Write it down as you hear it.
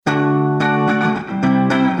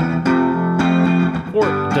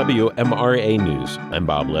WMRA News. I'm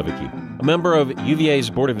Bob Levicki. A member of UVA's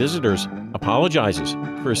Board of Visitors apologizes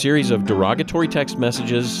for a series of derogatory text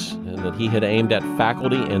messages that he had aimed at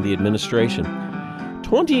faculty and the administration.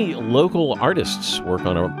 20 local artists work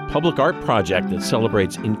on a public art project that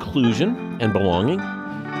celebrates inclusion and belonging.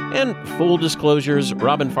 And full disclosures,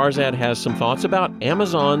 Robin Farzad has some thoughts about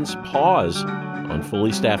Amazon's pause on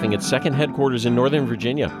fully staffing its second headquarters in Northern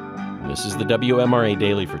Virginia. This is the WMRA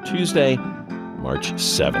Daily for Tuesday, March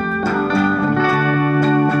 7th.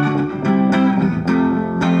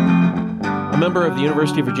 A member of the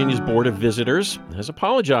University of Virginia's Board of Visitors has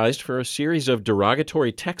apologized for a series of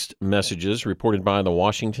derogatory text messages reported by the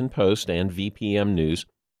Washington Post and VPM News.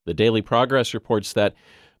 The Daily Progress reports that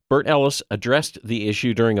Bert Ellis addressed the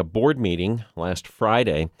issue during a board meeting last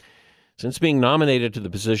Friday. Since being nominated to the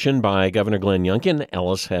position by Governor Glenn Youngkin,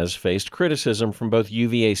 Ellis has faced criticism from both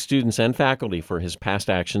UVA students and faculty for his past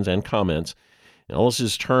actions and comments.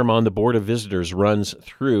 Ellis's term on the Board of Visitors runs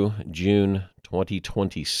through June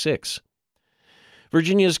 2026.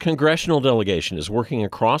 Virginia's congressional delegation is working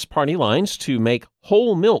across party lines to make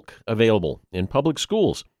whole milk available in public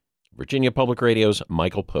schools. Virginia Public Radio's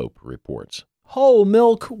Michael Pope reports. Whole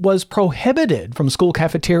milk was prohibited from school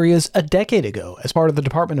cafeterias a decade ago as part of the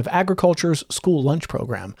Department of Agriculture's school lunch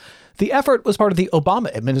program. The effort was part of the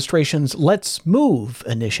Obama administration's Let's Move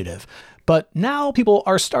initiative. But now people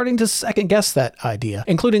are starting to second-guess that idea,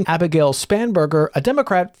 including Abigail Spanberger, a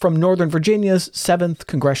Democrat from Northern Virginia's 7th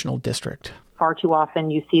Congressional District. Far too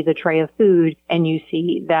often you see the tray of food and you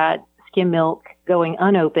see that skim milk going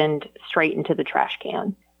unopened straight into the trash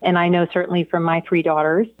can. And I know certainly from my 3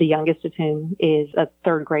 daughters, the youngest of whom is a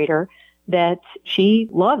 3rd grader, that she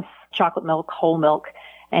loves chocolate milk, whole milk.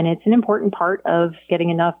 And it's an important part of getting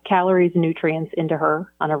enough calories and nutrients into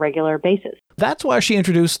her on a regular basis. That's why she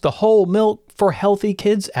introduced the Whole Milk for Healthy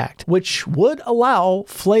Kids Act, which would allow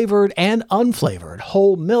flavored and unflavored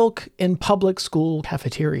whole milk in public school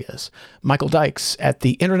cafeterias. Michael Dykes at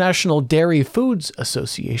the International Dairy Foods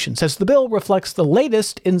Association says the bill reflects the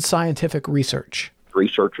latest in scientific research.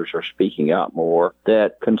 Researchers are speaking out more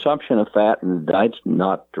that consumption of fat in the diet's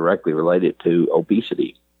not directly related to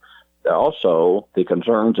obesity. Also, the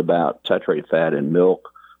concerns about saturated fat in milk,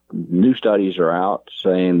 new studies are out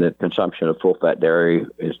saying that consumption of full-fat dairy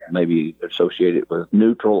is maybe associated with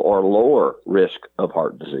neutral or lower risk of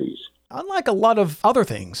heart disease. Unlike a lot of other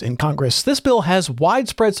things in Congress, this bill has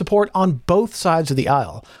widespread support on both sides of the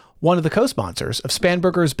aisle. One of the co-sponsors of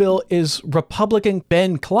Spanberger's bill is Republican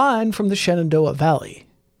Ben Cline from the Shenandoah Valley.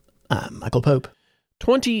 I'm Michael Pope.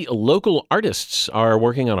 20 local artists are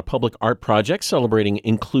working on a public art project celebrating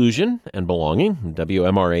inclusion and belonging.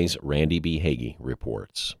 WMRA's Randy B. Hagee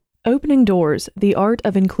reports. Opening Doors, The Art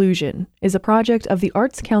of Inclusion, is a project of the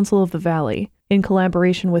Arts Council of the Valley in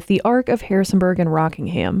collaboration with the ARC of Harrisonburg and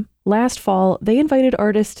Rockingham. Last fall, they invited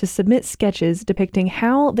artists to submit sketches depicting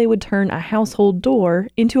how they would turn a household door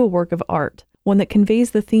into a work of art, one that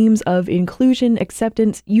conveys the themes of inclusion,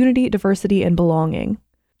 acceptance, unity, diversity, and belonging.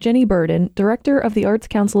 Jenny Burden, director of the Arts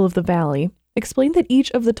Council of the Valley, explained that each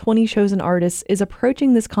of the 20 chosen artists is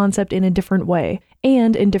approaching this concept in a different way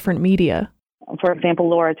and in different media. For example,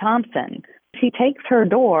 Laura Thompson, she takes her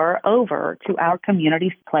door over to our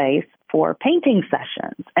community place for painting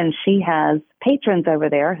sessions, and she has patrons over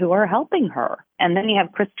there who are helping her. And then you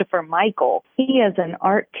have Christopher Michael. He is an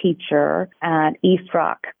art teacher at East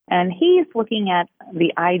Rock, and he's looking at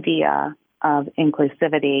the idea of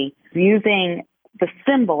inclusivity using the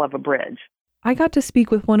symbol of a bridge. I got to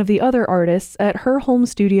speak with one of the other artists at her home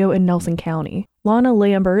studio in Nelson County. Lana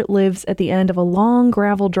Lambert lives at the end of a long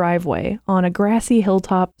gravel driveway on a grassy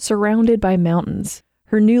hilltop surrounded by mountains.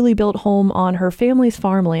 Her newly built home on her family's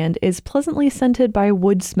farmland is pleasantly scented by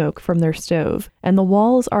wood smoke from their stove, and the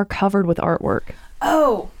walls are covered with artwork.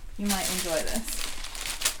 Oh, you might enjoy this.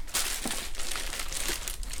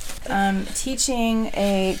 I'm teaching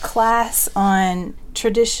a class on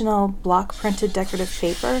traditional block-printed decorative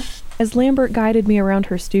paper. As Lambert guided me around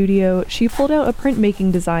her studio, she pulled out a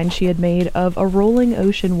printmaking design she had made of a rolling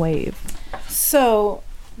ocean wave. So,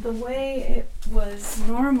 the way it was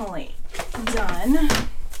normally done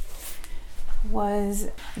was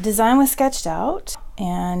design was sketched out,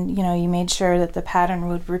 and you made sure that the pattern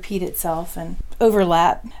would repeat itself and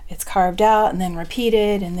overlap. It's carved out and then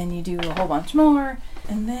repeated, and then you do a whole bunch more,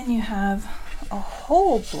 and then you have a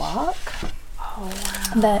whole block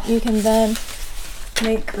that you can then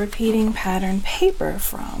make repeating pattern paper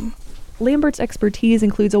from. Lambert's expertise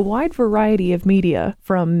includes a wide variety of media,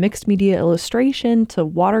 from mixed media illustration to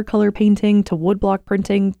watercolor painting to woodblock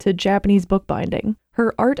printing to Japanese bookbinding.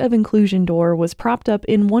 Her Art of Inclusion door was propped up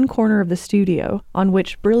in one corner of the studio, on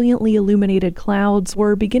which brilliantly illuminated clouds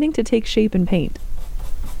were beginning to take shape in paint.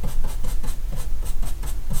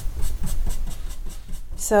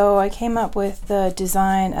 So I came up with the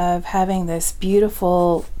design of having this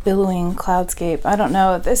beautiful billowing cloudscape. I don't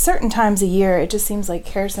know, at certain times a year, it just seems like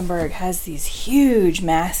Harrisonburg has these huge,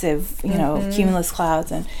 massive, cumulus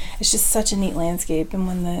clouds, and it's just such a neat landscape. And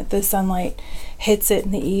when the sunlight hits it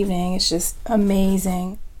in the evening, it's just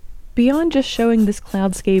amazing. Beyond just showing this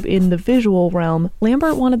cloudscape in the visual realm,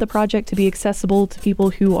 Lambert wanted the project to be accessible to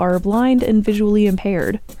people who are blind and visually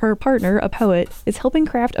impaired. Her partner, a poet, is helping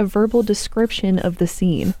craft a verbal description of the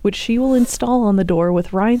scene, which she will install on the door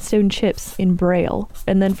with rhinestone chips in Braille.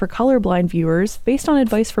 And then for colorblind viewers, based on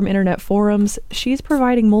advice from internet forums, she's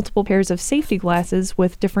providing multiple pairs of safety glasses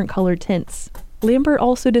with different color tints. Lambert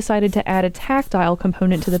also decided to add a tactile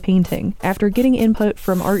component to the painting after getting input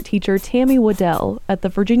from art teacher Tammy Waddell at the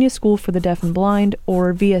Virginia School for the Deaf and Blind,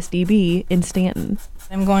 or VSDB, in Stanton.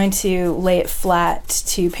 I'm going to lay it flat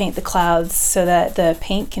to paint the clouds so that the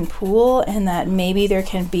paint can pool and that maybe there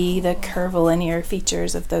can be the curvilinear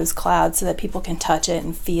features of those clouds so that people can touch it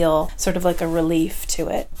and feel sort of like a relief to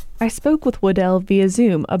it. I spoke with Waddell via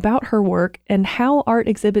Zoom about her work and how art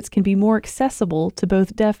exhibits can be more accessible to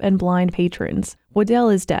both deaf and blind patrons. Waddell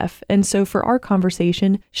is deaf, and so for our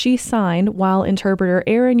conversation, she signed while interpreter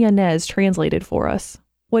Aaron Yanez translated for us.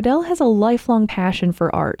 Waddell has a lifelong passion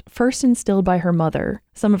for art, first instilled by her mother.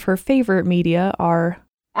 Some of her favorite media are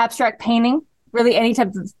abstract painting, really any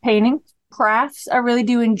type of painting, crafts. I really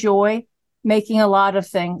do enjoy making a lot of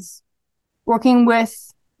things. Working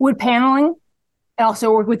with wood paneling. I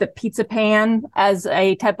also work with a pizza pan as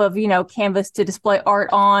a type of, canvas to display art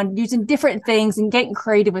on, using different things and getting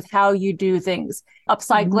creative with how you do things.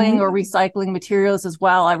 Upcycling or recycling materials as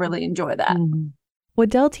well. I really enjoy that.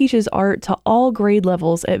 Waddell teaches art to all grade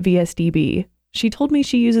levels at VSDB. She told me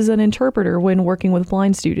she uses an interpreter when working with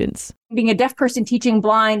blind students. Being a deaf person teaching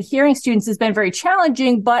blind hearing students has been very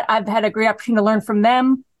challenging, but I've had a great opportunity to learn from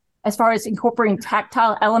them as far as incorporating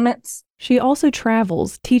tactile elements. She also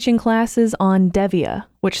travels, teaching classes on Devia,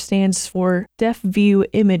 which stands for Deaf View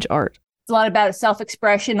Image Art. It's a lot about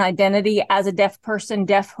self-expression, identity as a deaf person,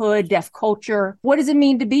 deafhood, deaf culture. What does it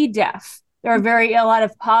mean to be deaf? There are a lot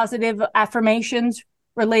of positive affirmations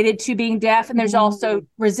related to being deaf, and there's also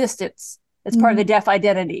resistance as part of the deaf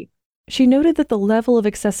identity. She noted that the level of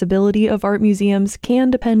accessibility of art museums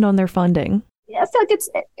can depend on their funding. I feel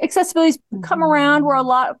like accessibility's come around where a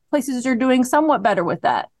lot of places are doing somewhat better with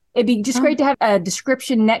that. It'd be just great to have a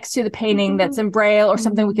description next to the painting that's in Braille or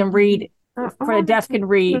something we can read, for the deaf can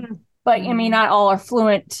read. But not all are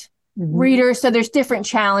fluent readers, so there's different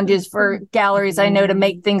challenges for galleries, I know, to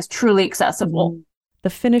make things truly accessible. The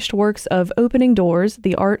finished works of Opening Doors,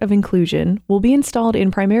 The Art of Inclusion, will be installed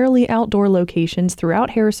in primarily outdoor locations throughout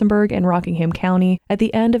Harrisonburg and Rockingham County at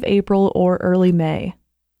the end of April or early May.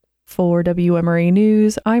 For WMRA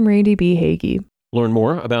News, I'm Randy B. Hagee. Learn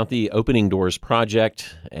more about the Opening Doors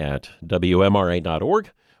project at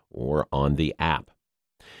WMRA.org or on the app.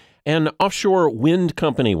 An offshore wind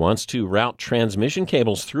company wants to route transmission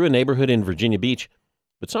cables through a neighborhood in Virginia Beach,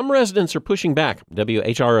 but some residents are pushing back.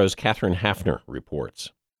 WHRO's Catherine Hafner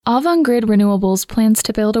reports. Avangrid Renewables plans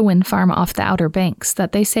to build a wind farm off the Outer Banks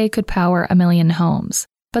that they say could power 1 million homes.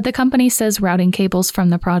 But the company says routing cables from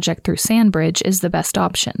the project through Sandbridge is the best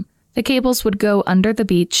option. The cables would go under the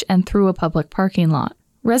beach and through a public parking lot.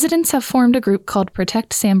 Residents have formed a group called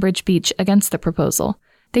Protect Sandbridge Beach against the proposal.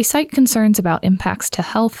 They cite concerns about impacts to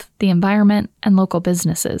health, the environment, and local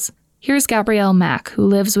businesses. Here's Gabrielle Mack, who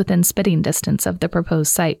lives within spitting distance of the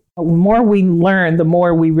proposed site. The more we learn, the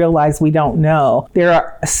more we realize we don't know. There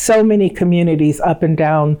are so many communities up and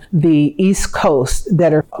down the East Coast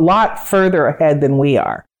that are a lot further ahead than we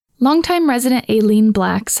are. Longtime resident Aileen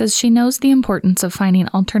Black says she knows the importance of finding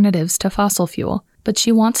alternatives to fossil fuel, but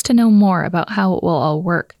she wants to know more about how it will all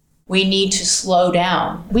work. We need to slow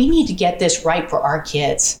down. We need to get this right for our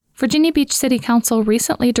kids. Virginia Beach City Council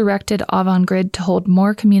recently directed Avangrid to hold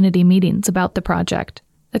more community meetings about the project.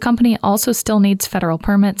 The company also still needs federal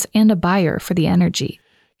permits and a buyer for the energy.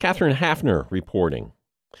 Catherine Hafner reporting.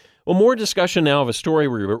 Well, more discussion now of a story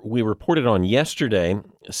we reported on yesterday.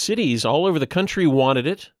 Cities all over the country wanted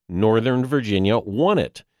it. Northern Virginia won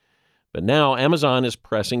it. But now Amazon is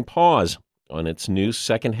pressing pause on its new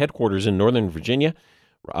second headquarters in Northern Virginia.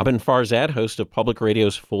 Robin Farzad, host of Public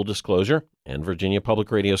Radio's Full Disclosure, and Virginia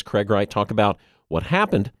Public Radio's Craig Wright talk about what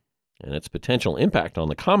happened and its potential impact on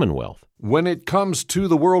the Commonwealth. When it comes to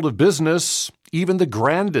the world of business, even the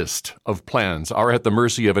grandest of plans are at the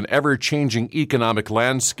mercy of an ever-changing economic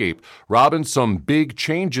landscape. Robin, some big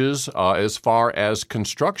changes as far as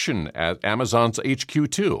construction at Amazon's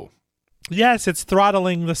HQ too. Yes, it's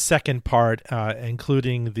throttling the second part,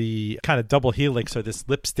 including the kind of double helix or this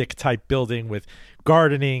lipstick type building with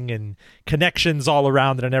gardening and connections all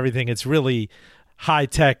around it and everything. It's really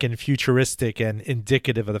high-tech and futuristic and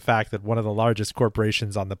indicative of the fact that one of the largest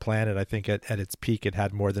corporations on the planet, I think at its peak it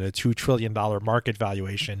had more than a $2 trillion market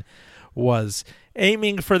valuation, was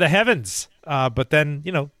aiming for the heavens. But then,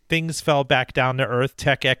 things fell back down to earth.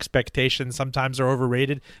 Tech expectations sometimes are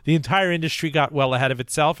overrated. The entire industry got well ahead of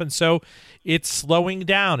itself, and so it's slowing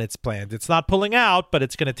down its plans. It's not pulling out, but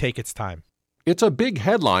it's going to take its time. It's a big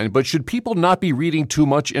headline, but should people not be reading too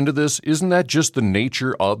much into this? Isn't that just the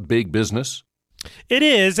nature of big business? It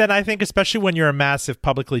is, and I think especially when you're a massive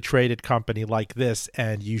publicly traded company like this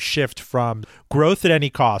and you shift from growth at any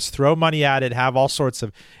cost, throw money at it, have all sorts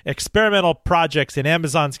of experimental projects. In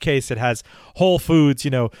Amazon's case, it has Whole Foods,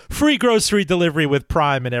 free grocery delivery with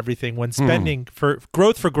Prime and everything. When spending for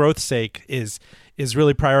growth's sake is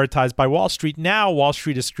really prioritized by Wall Street. Now Wall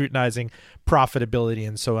Street is scrutinizing profitability.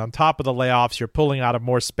 And so on top of the layoffs, you're pulling out of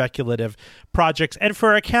more speculative projects. And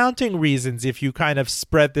for accounting reasons, if you kind of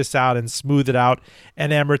spread this out and smooth it out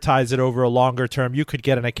and amortize it over a longer term, you could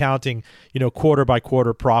get an accounting, quarter by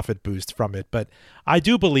quarter profit boost from it. But I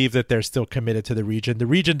do believe that they're still committed to the region. The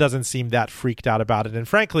region doesn't seem that freaked out about it. And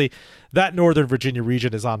frankly, that Northern Virginia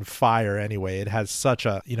region is on fire anyway. It has such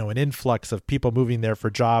a, an influx of people moving there for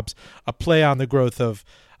jobs, a play on the growth of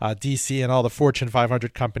DC and all the Fortune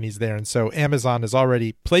 500 companies there. And so Amazon has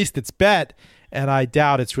already placed its bet, and I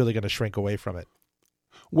doubt it's really going to shrink away from it.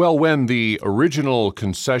 Well, when the original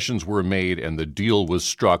concessions were made and the deal was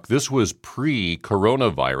struck, this was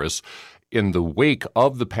pre-coronavirus. In the wake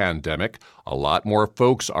of the pandemic, a lot more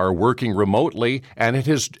folks are working remotely, and it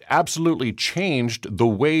has absolutely changed the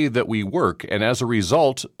way that we work. And as a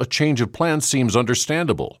result, a change of plans seems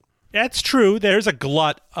understandable. That's true. There's a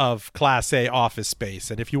glut of Class A office space.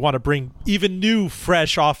 And if you want to bring even new,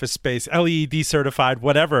 fresh office space, LEED certified,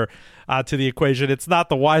 whatever, to the equation, it's not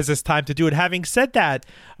the wisest time to do it. Having said that,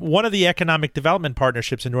 one of the economic development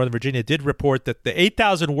partnerships in Northern Virginia did report that the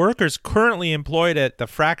 8,000 workers currently employed at the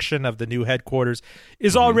fraction of the new headquarters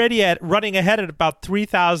is already running ahead at about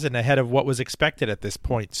 3,000 ahead of what was expected at this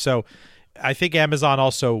point. So I think Amazon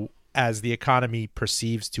also, as the economy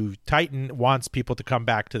perceives to tighten, wants people to come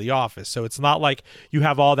back to the office. So it's not like you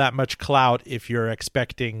have all that much clout if you're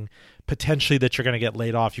expecting potentially that you're going to get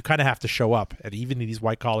laid off. You kind of have to show up, and even in these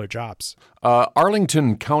white-collar jobs.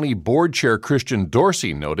 Arlington County Board Chair Christian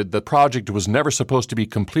Dorsey noted the project was never supposed to be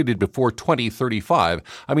completed before 2035.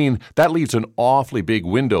 I mean, that leaves an awfully big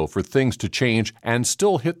window for things to change and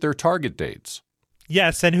still hit their target dates.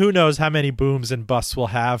 Yes, and who knows how many booms and busts we'll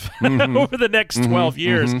have over the next 12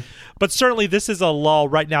 years. But certainly this is a lull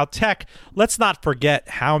right now. Tech, let's not forget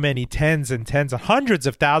how many tens and hundreds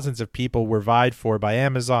of thousands of people were vied for by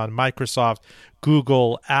Amazon, Microsoft,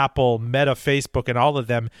 Google, Apple, Meta, Facebook, and all of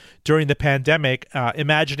them during the pandemic,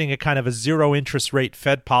 imagining a kind of a zero interest rate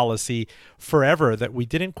Fed policy forever that we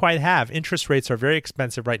didn't quite have. Interest rates are very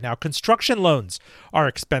expensive right now. Construction loans are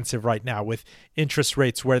expensive right now with interest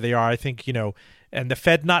rates where they are. I think, and the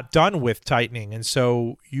Fed not done with tightening. And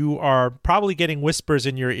so you are probably getting whispers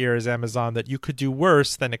in your ears, Amazon, that you could do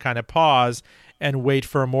worse than to kind of pause and wait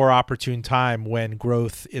for a more opportune time when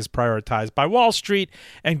growth is prioritized by Wall Street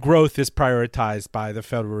and growth is prioritized by the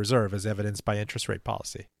Federal Reserve, as evidenced by interest rate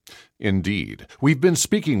policy. Indeed. We've been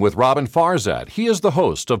speaking with Robin Farzad. He is the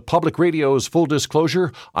host of Public Radio's Full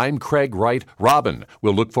Disclosure. I'm Craig Wright. Robin,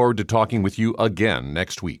 we'll look forward to talking with you again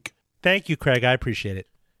next week. Thank you, Craig. I appreciate it.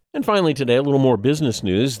 And finally today, a little more business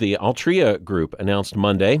news. The Altria Group announced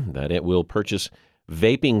Monday that it will purchase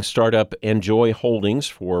vaping startup Enjoy Holdings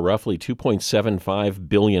for roughly $2.75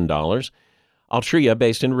 billion. Altria,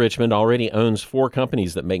 based in Richmond, already owns 4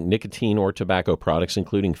 companies that make nicotine or tobacco products,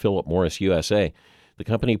 including Philip Morris USA. The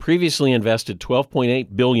company previously invested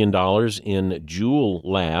 $12.8 billion in Juul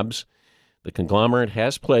Labs. The conglomerate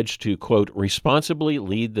has pledged to, quote, responsibly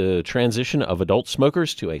lead the transition of adult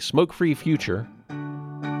smokers to a smoke-free future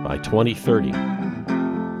by 2030.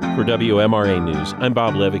 For WMRA News, I'm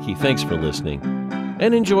Bob Levicki. Thanks for listening,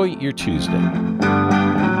 and enjoy your Tuesday.